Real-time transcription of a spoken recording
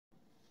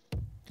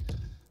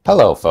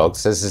Hello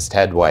folks, this is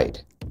Ted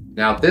White.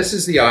 Now this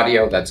is the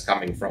audio that's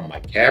coming from my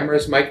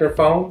camera's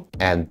microphone,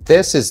 and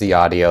this is the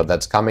audio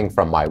that's coming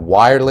from my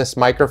wireless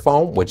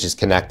microphone, which is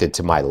connected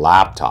to my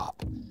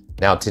laptop.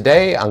 Now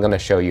today I'm going to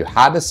show you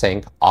how to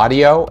sync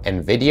audio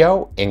and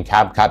video in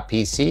CapCut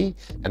PC,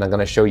 and I'm going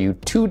to show you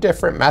two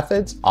different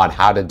methods on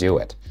how to do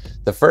it.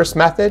 The first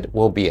method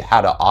will be how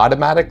to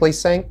automatically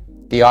sync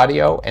the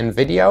audio and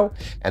video,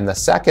 and the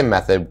second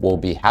method will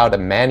be how to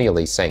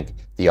manually sync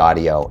the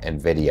audio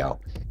and video.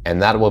 And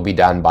that will be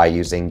done by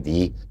using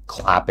the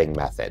clapping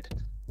method.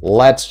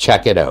 Let's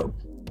check it out.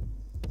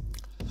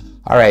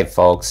 All right,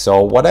 folks,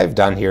 so what I've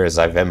done here is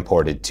I've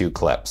imported two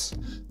clips.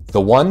 The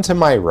one to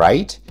my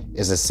right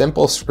is a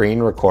simple screen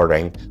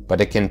recording, but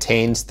it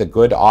contains the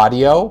good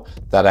audio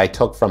that I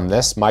took from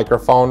this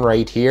microphone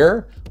right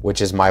here,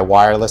 which is my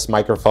wireless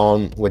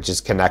microphone, which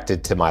is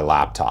connected to my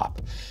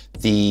laptop.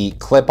 The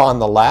clip on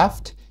the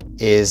left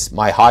is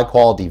my high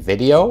quality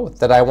video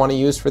that I want to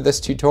use for this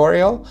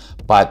tutorial,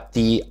 but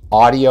the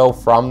audio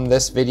from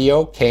this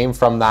video came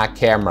from that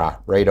camera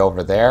right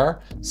over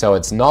there, so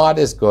it's not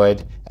as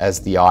good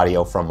as the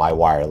audio from my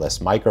wireless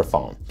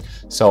microphone.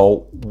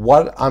 So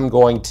what I'm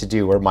going to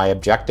do, or my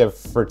objective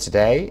for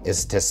today,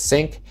 is to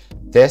sync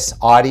this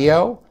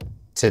audio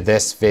to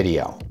this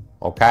video,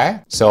 okay?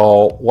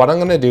 So what I'm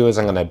gonna do is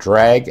I'm gonna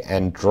drag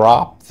and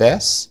drop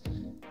this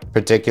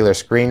particular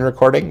screen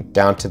recording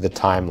down to the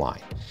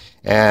timeline.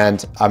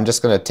 And I'm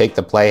just going to take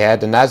the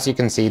playhead, and as you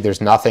can see,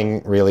 there's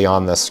nothing really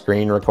on the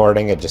screen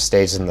recording. It just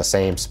stays in the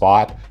same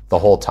spot the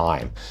whole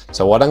time.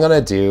 So what I'm going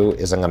to do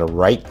is I'm going to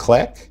right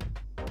click,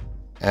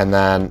 and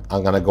then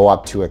I'm going to go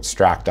up to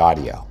extract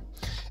audio.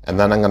 And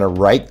then I'm going to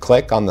right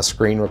click on the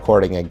screen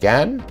recording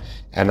again,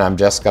 and I'm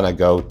just going to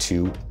go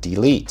to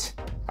delete,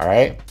 all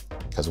right?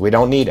 Because we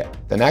don't need it.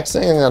 The next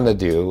thing I'm going to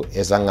do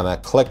is I'm going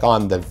to click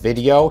on the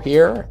video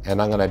here,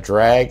 and I'm going to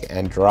drag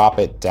and drop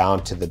it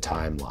down to the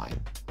timeline,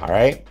 all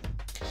right?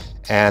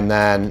 And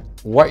then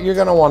what you're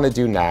going to want to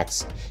do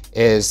next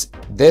is,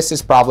 this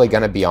is probably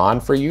going to be on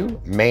for you,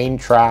 main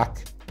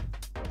track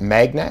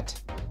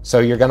magnet. So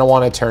you're going to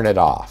want to turn it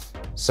off.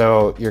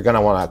 So you're going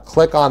to want to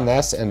click on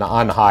this and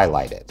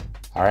unhighlight it.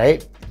 All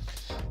right.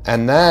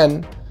 And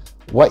then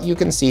what you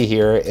can see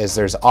here is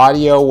there's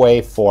audio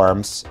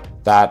waveforms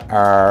that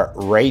are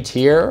right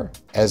here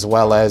as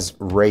well as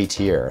right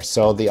here.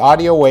 So the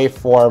audio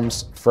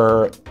waveforms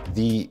for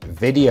the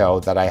video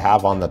that I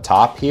have on the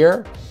top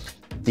here,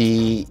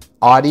 the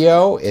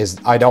audio is,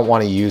 I don't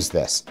want to use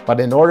this, but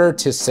in order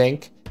to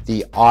sync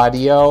the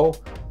audio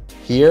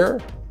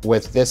here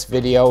with this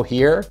video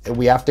here,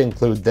 we have to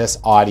include this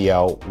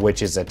audio,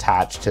 which is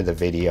attached to the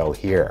video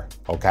here,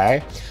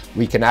 okay?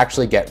 We can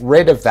actually get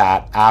rid of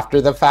that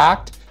after the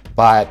fact,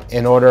 but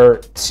in order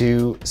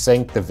to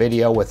sync the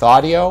video with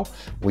audio,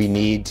 we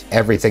need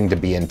everything to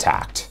be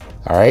intact,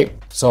 all right?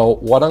 So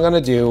what I'm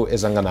gonna do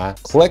is I'm gonna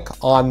click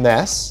on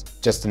this,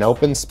 just an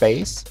open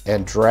space,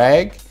 and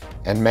drag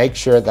and make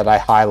sure that I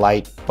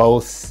highlight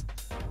both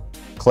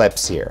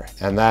clips here.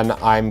 And then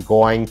I'm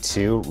going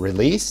to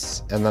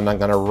release, and then I'm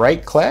gonna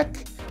right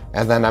click,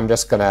 and then I'm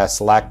just gonna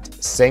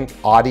select sync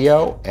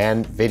audio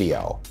and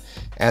video.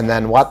 And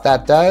then what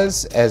that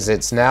does is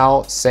it's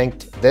now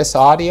synced this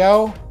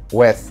audio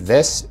with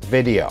this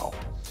video.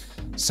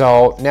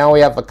 So now we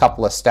have a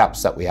couple of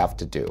steps that we have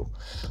to do.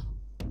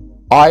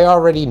 I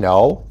already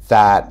know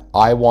that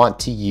I want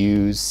to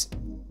use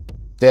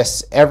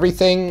this,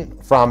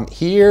 everything from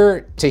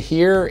here to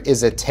here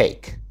is a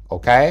take,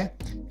 okay?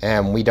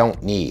 And we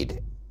don't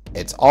need.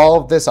 It's all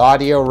of this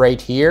audio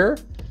right here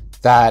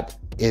that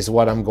is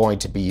what I'm going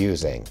to be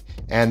using.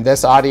 And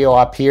this audio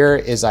up here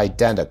is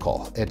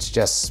identical. It's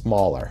just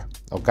smaller,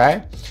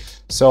 okay?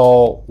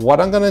 So what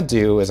I'm gonna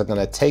do is I'm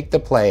gonna take the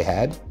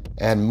playhead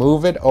and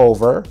move it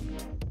over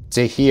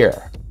to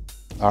here,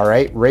 all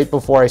right? Right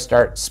before I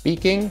start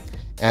speaking.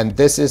 And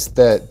this is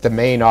the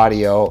main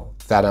audio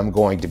that I'm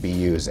going to be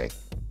using.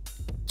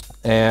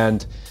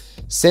 And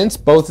since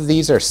both of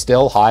these are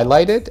still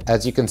highlighted,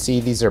 as you can see,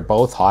 these are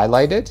both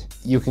highlighted,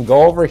 you can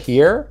go over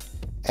here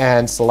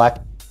and select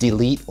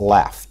delete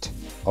left,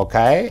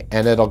 okay?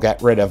 And it'll get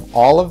rid of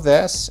all of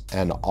this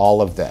and all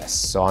of this.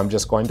 So I'm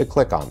just going to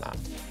click on that.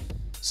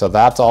 So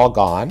that's all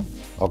gone,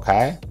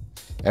 okay?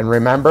 And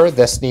remember,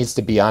 this needs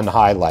to be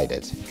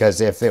unhighlighted, because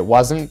if it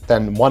wasn't,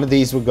 then one of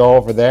these would go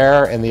over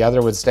there and the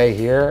other would stay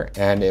here,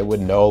 and it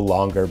would no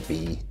longer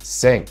be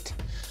synced.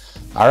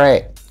 All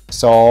right.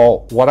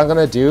 So what I'm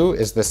gonna do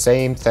is the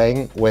same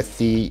thing with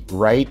the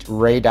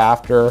right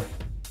after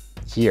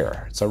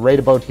here. So right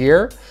about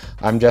here,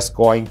 I'm just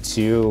going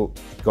to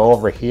go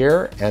over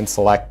here and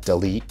select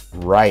delete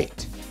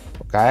right,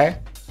 okay?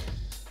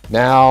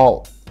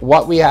 Now,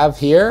 what we have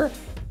here,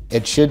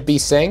 it should be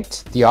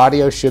synced. The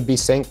audio should be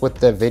synced with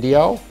the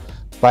video,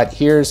 but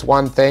here's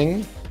one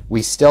thing.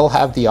 We still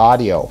have the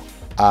audio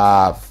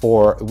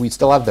we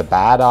still have the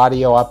bad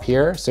audio up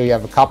here. So you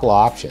have a couple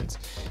options.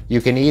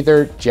 You can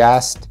either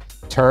just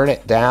turn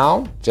it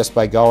down just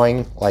by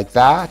going like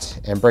that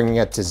and bringing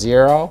it to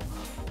 0,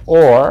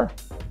 or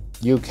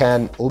you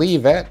can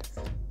leave it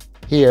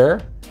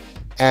here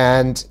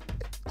and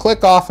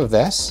click off of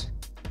this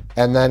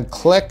and then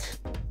click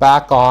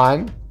back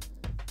on.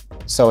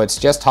 So it's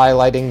just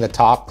highlighting the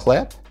top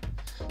clip,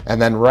 and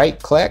then right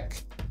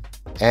click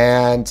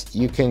and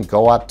you can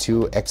go up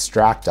to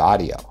extract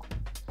audio.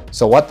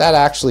 So what that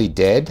actually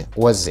did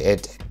was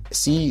it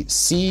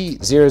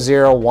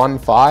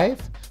C0015.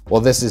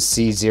 Well, this is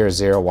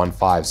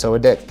C0015, so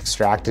it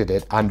extracted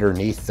it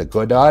underneath the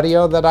good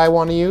audio that I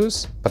want to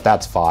use, but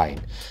that's fine.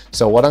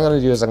 So what I'm going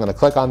to do is I'm going to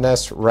click on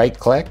this, right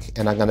click,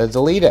 and I'm going to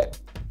delete it.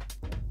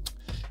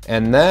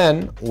 And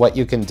then what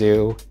you can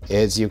do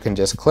is you can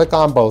just click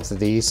on both of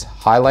these,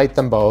 highlight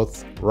them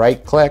both,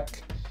 right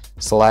click,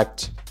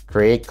 select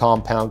create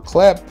compound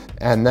clip,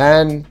 and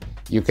then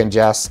you can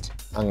just,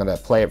 I'm going to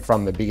play it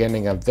from the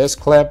beginning of this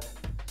clip,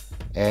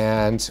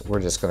 and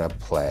we're just going to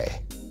play.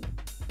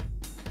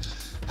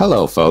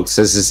 Hello folks,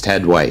 this is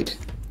Ted White.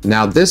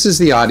 Now this is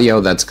the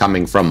audio that's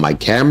coming from my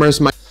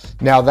camera's mic.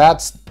 Now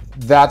that's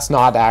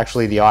not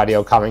actually the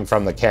audio coming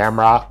from the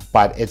camera,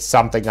 but it's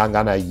something I'm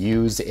gonna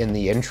use in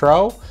the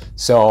intro.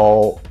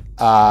 So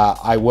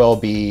I will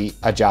be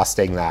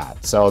adjusting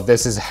that. So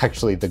this is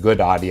actually the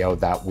good audio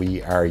that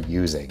we are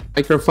using.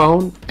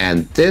 Microphone,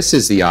 and this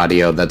is the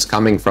audio that's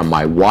coming from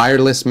my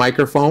wireless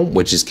microphone,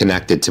 which is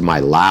connected to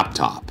my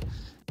laptop.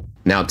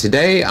 Now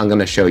today I'm going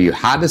to show you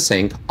how to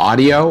sync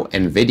audio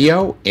and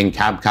video in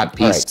CapCut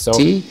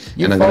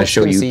PC, and I'm going to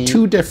show you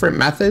two different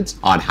methods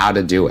on how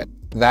to do it.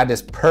 That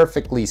is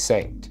perfectly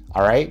synced,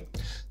 all right?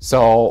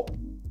 So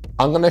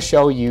I'm going to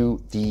show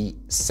you the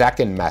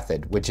second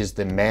method, which is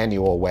the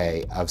manual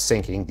way of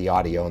syncing the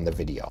audio and the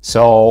video.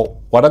 So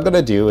what I'm going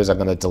to do is I'm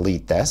going to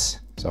delete this.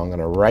 So I'm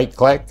going to right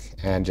click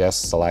and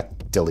just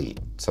select delete.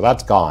 So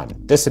that's gone,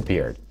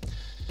 disappeared.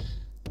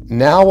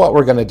 Now what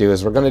we're going to do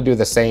is we're going to do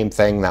the same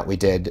thing that we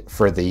did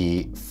for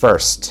the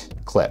first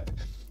clip,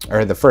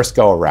 or the first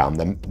go around,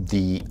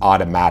 the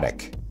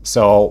automatic.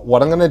 So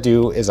what I'm going to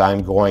do is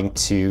I'm going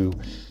to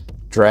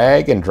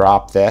drag and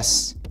drop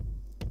this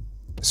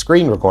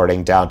screen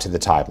recording down to the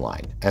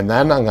timeline. And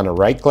then I'm going to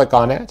right click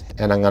on it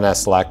and I'm going to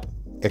select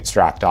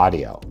extract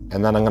audio.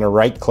 And then I'm going to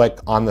right click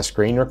on the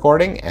screen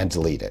recording and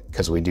delete it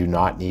because we do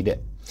not need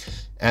it.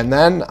 And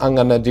then I'm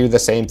going to do the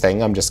same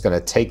thing. I'm just going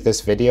to take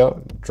this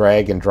video,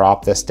 drag and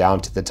drop this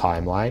down to the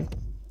timeline.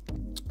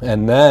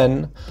 And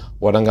then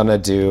what I'm going to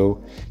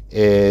do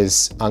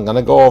is I'm going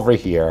to go over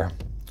here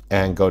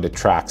and go to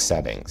track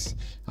settings.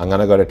 I'm going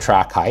to go to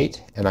track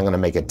height and I'm going to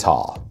make it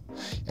tall.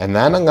 And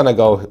then I'm going to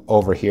go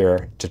over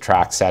here to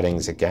track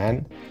settings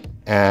again.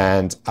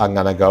 And I'm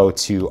going to go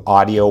to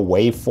audio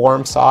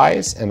waveform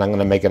size and I'm going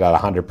to make it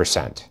at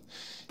 100%.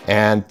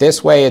 And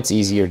this way it's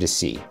easier to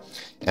see.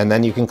 And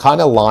then you can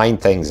kind of line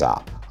things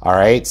up. All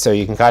right, so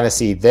you can kind of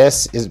see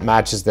this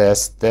matches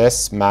this,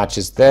 this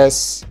matches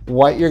this.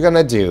 What you're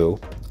gonna do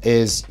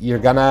is you're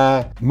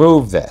gonna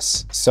move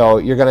this. So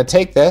you're gonna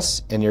take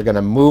this and you're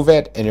gonna move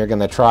it and you're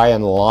gonna try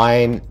and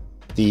line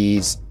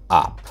these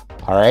up.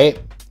 All right,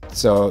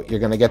 so you're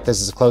gonna get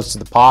this as close to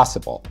the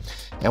possible.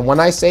 And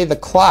when I say the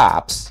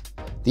claps,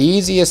 the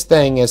easiest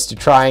thing is to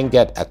try and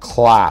get a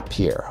clap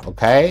here,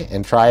 okay?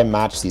 And try and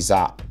match these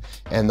up.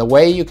 And the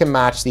way you can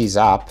match these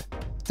up,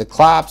 the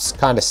claps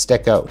kind of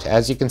stick out.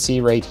 As you can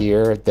see right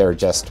here, they're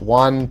just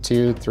 1,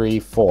 2, 3,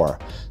 4.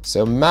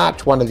 So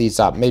match one of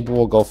these up. Maybe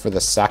we'll go for the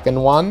second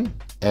one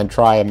and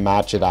try and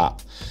match it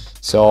up.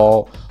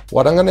 So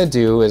what I'm gonna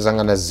do is I'm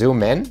gonna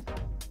zoom in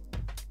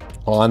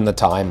on the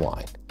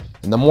timeline.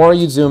 And the more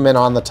you zoom in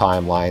on the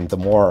timeline, the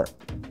more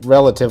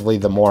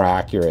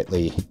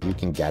accurately you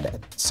can get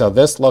it. So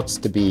this looks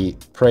to be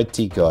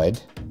pretty good.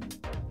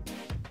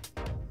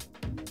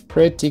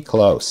 Pretty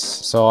close.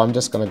 So I'm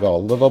just going to go a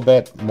little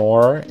bit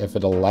more if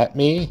it'll let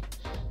me.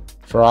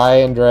 Try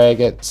and drag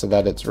it so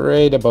that it's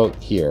right about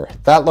here.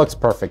 That looks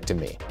perfect to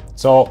me.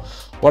 So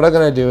what I'm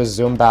going to do is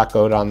zoom back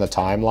out on the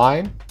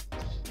timeline,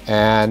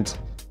 and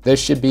this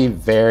should be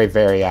very,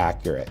 very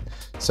accurate.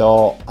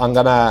 So I'm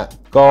going to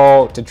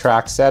go to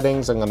track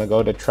settings. I'm going to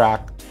go to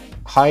track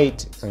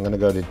height. I'm going to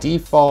go to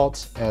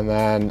default, and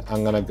then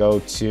I'm going to go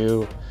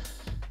to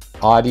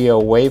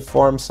audio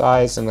waveform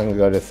size, and then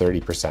go to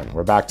 30%.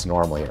 We're back to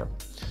normal here.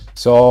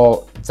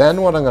 So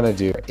then what I'm going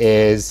to do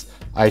is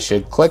I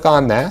should click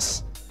on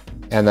this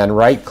and then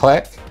right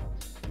click,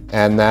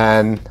 and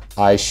then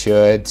I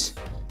should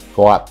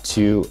go up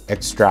to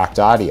extract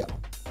audio.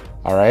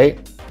 All right.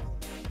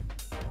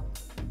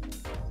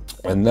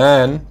 And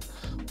then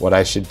what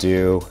I should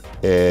do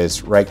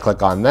is right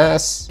click on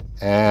this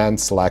and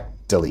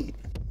select delete.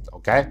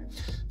 Okay.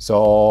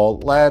 So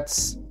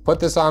let's put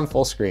this on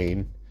full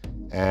screen.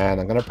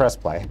 And I'm going to press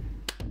play.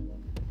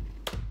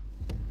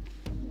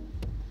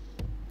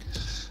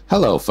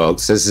 Hello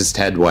folks, this is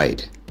Ted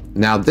White.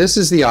 Now this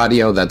is the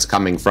audio that's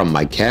coming from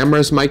my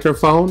camera's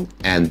microphone,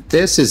 and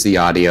this is the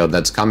audio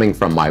that's coming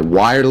from my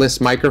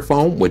wireless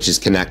microphone, which is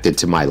connected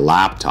to my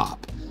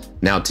laptop.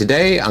 Now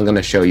today I'm going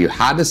to show you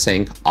how to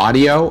sync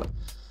audio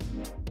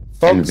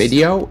and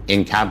video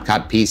in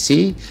CapCut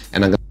PC,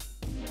 and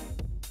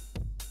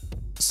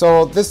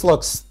So this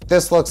looks I'm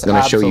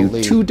going to show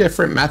you two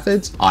different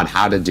methods on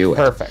how to do it.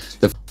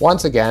 Perfect.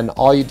 Once again,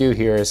 all you do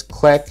here is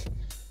click.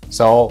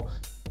 So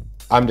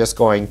I'm just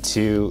going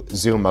to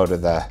zoom out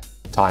of the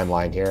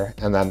timeline here,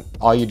 and then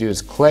all you do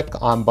is click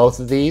on both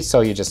of these.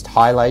 So you just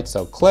highlight,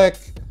 so click,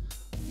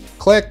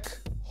 click,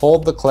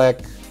 hold the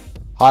click,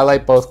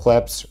 highlight both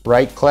clips,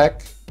 right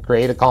click,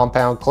 create a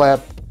compound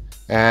clip,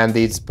 and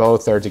these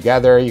both are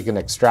together. You can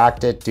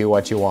extract it, do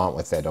what you want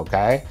with it,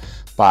 okay?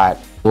 But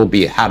will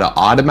be how to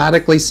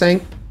automatically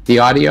sync the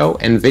audio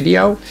and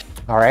video.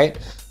 All right,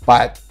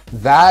 but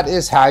that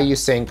is how you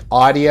sync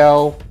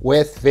audio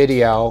with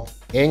video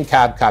in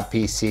CapCut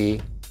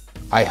PC.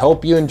 I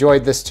hope you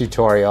enjoyed this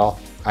tutorial.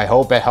 I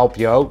hope it helped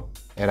you out,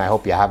 and I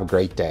hope you have a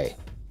great day.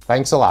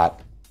 Thanks a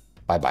lot.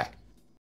 Bye-bye.